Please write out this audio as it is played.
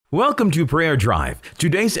Welcome to Prayer Drive.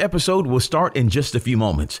 Today's episode will start in just a few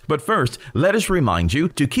moments. But first, let us remind you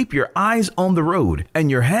to keep your eyes on the road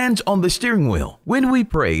and your hands on the steering wheel. When we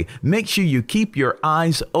pray, make sure you keep your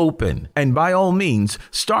eyes open. And by all means,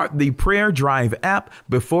 start the Prayer Drive app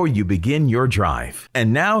before you begin your drive.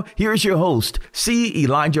 And now, here's your host, C.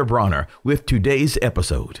 Elijah Bronner, with today's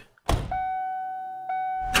episode.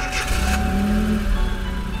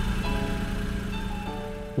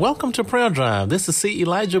 Welcome to Prayer Drive. This is C.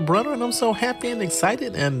 Elijah Brunner, and I'm so happy and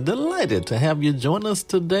excited and delighted to have you join us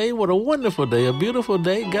today. What a wonderful day, a beautiful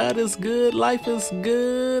day. God is good, life is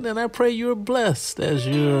good, and I pray you're blessed as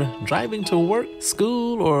you're driving to work,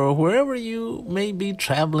 school, or wherever you may be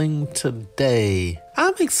traveling today.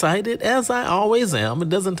 I'm excited, as I always am. It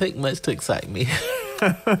doesn't take much to excite me.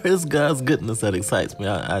 It's God's goodness that excites me.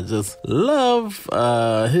 I just love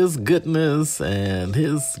His goodness and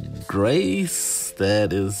His grace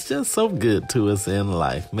that is just so good to us in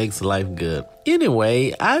life, makes life good.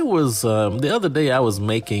 Anyway, I was, the other day I was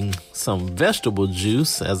making some vegetable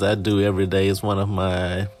juice, as I do every day. It's one of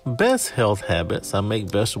my best health habits. I make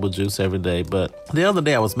vegetable juice every day, but the other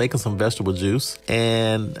day I was making some vegetable juice,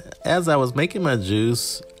 and as I was making my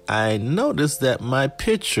juice, I noticed that my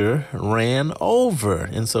pitcher ran over,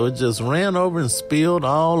 and so it just ran over and spilled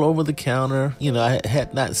all over the counter. You know, I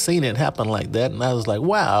had not seen it happen like that, and I was like,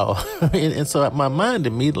 wow. and so my mind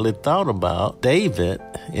immediately thought about David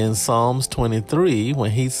in Psalms 23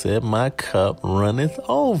 when he said, my cup runneth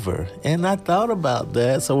over. And I thought about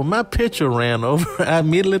that. So when my pitcher ran over, I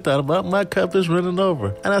immediately thought about my cup is running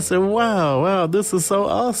over. And I said, wow, this is so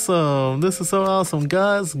awesome. This is so awesome.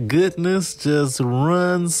 God's goodness just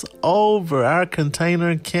runs over. Our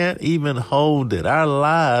container can't even hold it. Our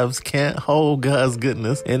lives can't hold God's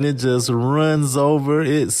goodness, and it just runs over.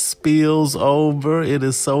 It spills over. It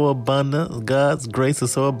is so abundant. God's grace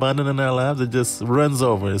is so abundant in our lives. It just runs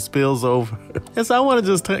over. It spills over. And so I want to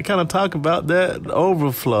just kind of talk about that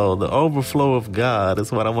overflow, the overflow of God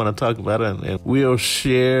is what I want to talk about. And we'll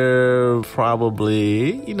share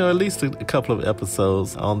probably, at least a couple of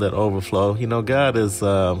episodes on that overflow. God is,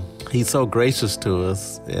 He's so gracious to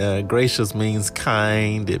us. Gracious means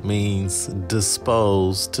kind. It means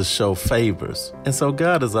disposed to show favors. And so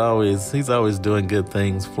God is He's always doing good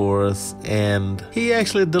things for us. And He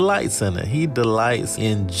actually delights in it. He delights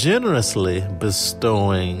in generously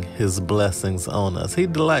bestowing His blessings on us. He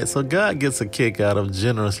delights. So God gets a kick out of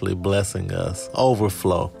generously blessing us.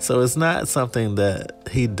 Overflow. So it's not something that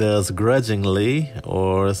He does grudgingly,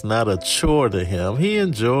 or it's not a chore to Him. He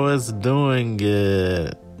enjoys doing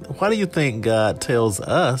it. Why do you think God tells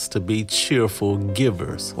us to be cheerful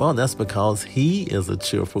givers? Well, that's because He is a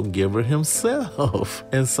cheerful giver Himself.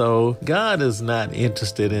 And so God is not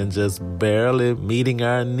interested in just barely meeting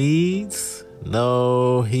our needs.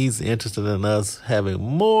 No, He's interested in us having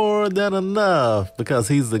more than enough, because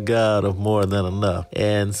He's the God of more than enough.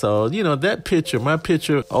 And so, that picture, my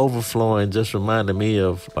picture overflowing, just reminded me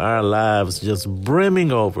of our lives just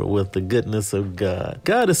brimming over with the goodness of God.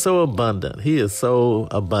 God is so abundant. He is so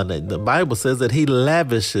abundant. The Bible says that He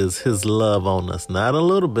lavishes His love on us. Not a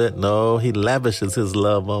little bit. No, He lavishes His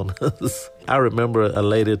love on us. I remember a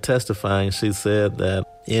lady testifying. She said that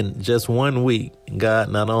in just 1 week,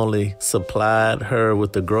 God not only supplied her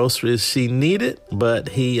with the groceries she needed, but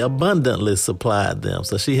He abundantly supplied them.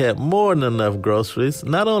 So she had more than enough groceries.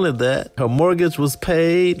 Not only that, her mortgage was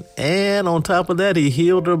paid, and on top of that, He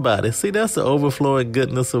healed her body. See, that's the overflowing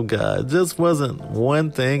goodness of God. It just wasn't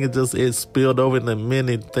one thing. It spilled over into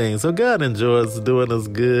many things. So God enjoys doing us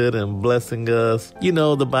good and blessing us.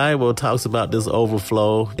 The Bible talks about this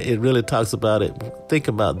overflow. It really talks about it. Think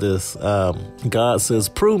about this. God says,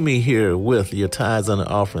 prove me here with your tithes and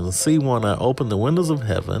offerings. See, when I open the windows of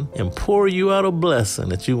heaven and pour you out a blessing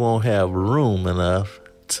that you won't have room enough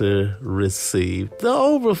to receive. The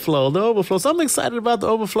overflow. So I'm excited about the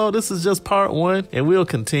overflow. This is just part one, and we'll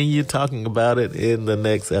continue talking about it in the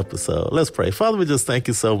next episode. Let's pray. Father, we just thank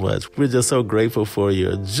you so much. We're just so grateful for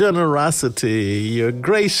your generosity, your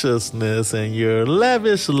graciousness, and your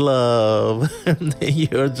lavish love.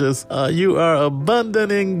 You are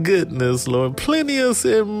abundant in goodness, Lord, plenteous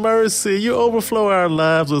in mercy. You overflow our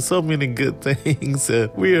lives with so many good things, and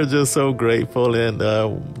we are just so grateful. And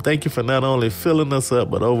thank you for not only filling us up,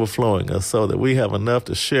 but overflowing us so that we have enough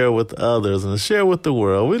to share with others and share with the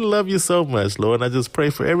world. We love you so much, Lord. And I just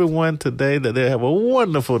pray for everyone today that they have a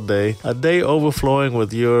wonderful day, a day overflowing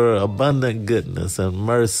with your abundant goodness and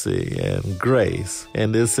mercy and grace.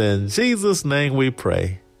 And it's in Jesus' name we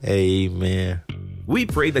pray. Amen. We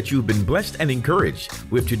pray that you've been blessed and encouraged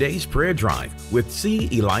with today's prayer drive with C.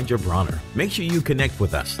 Elijah Bronner. Make sure you connect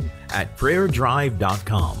with us at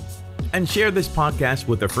prayerdrive.com. and share this podcast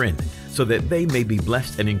with a friend so that they may be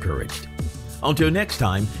blessed and encouraged. Until next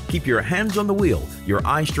time, keep your hands on the wheel, your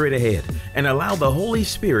eyes straight ahead, and allow the Holy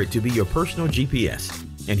Spirit to be your personal GPS,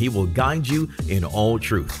 and He will guide you in all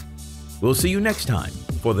truth. We'll see you next time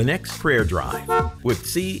for the next prayer drive with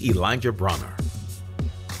C. Elijah Bronner.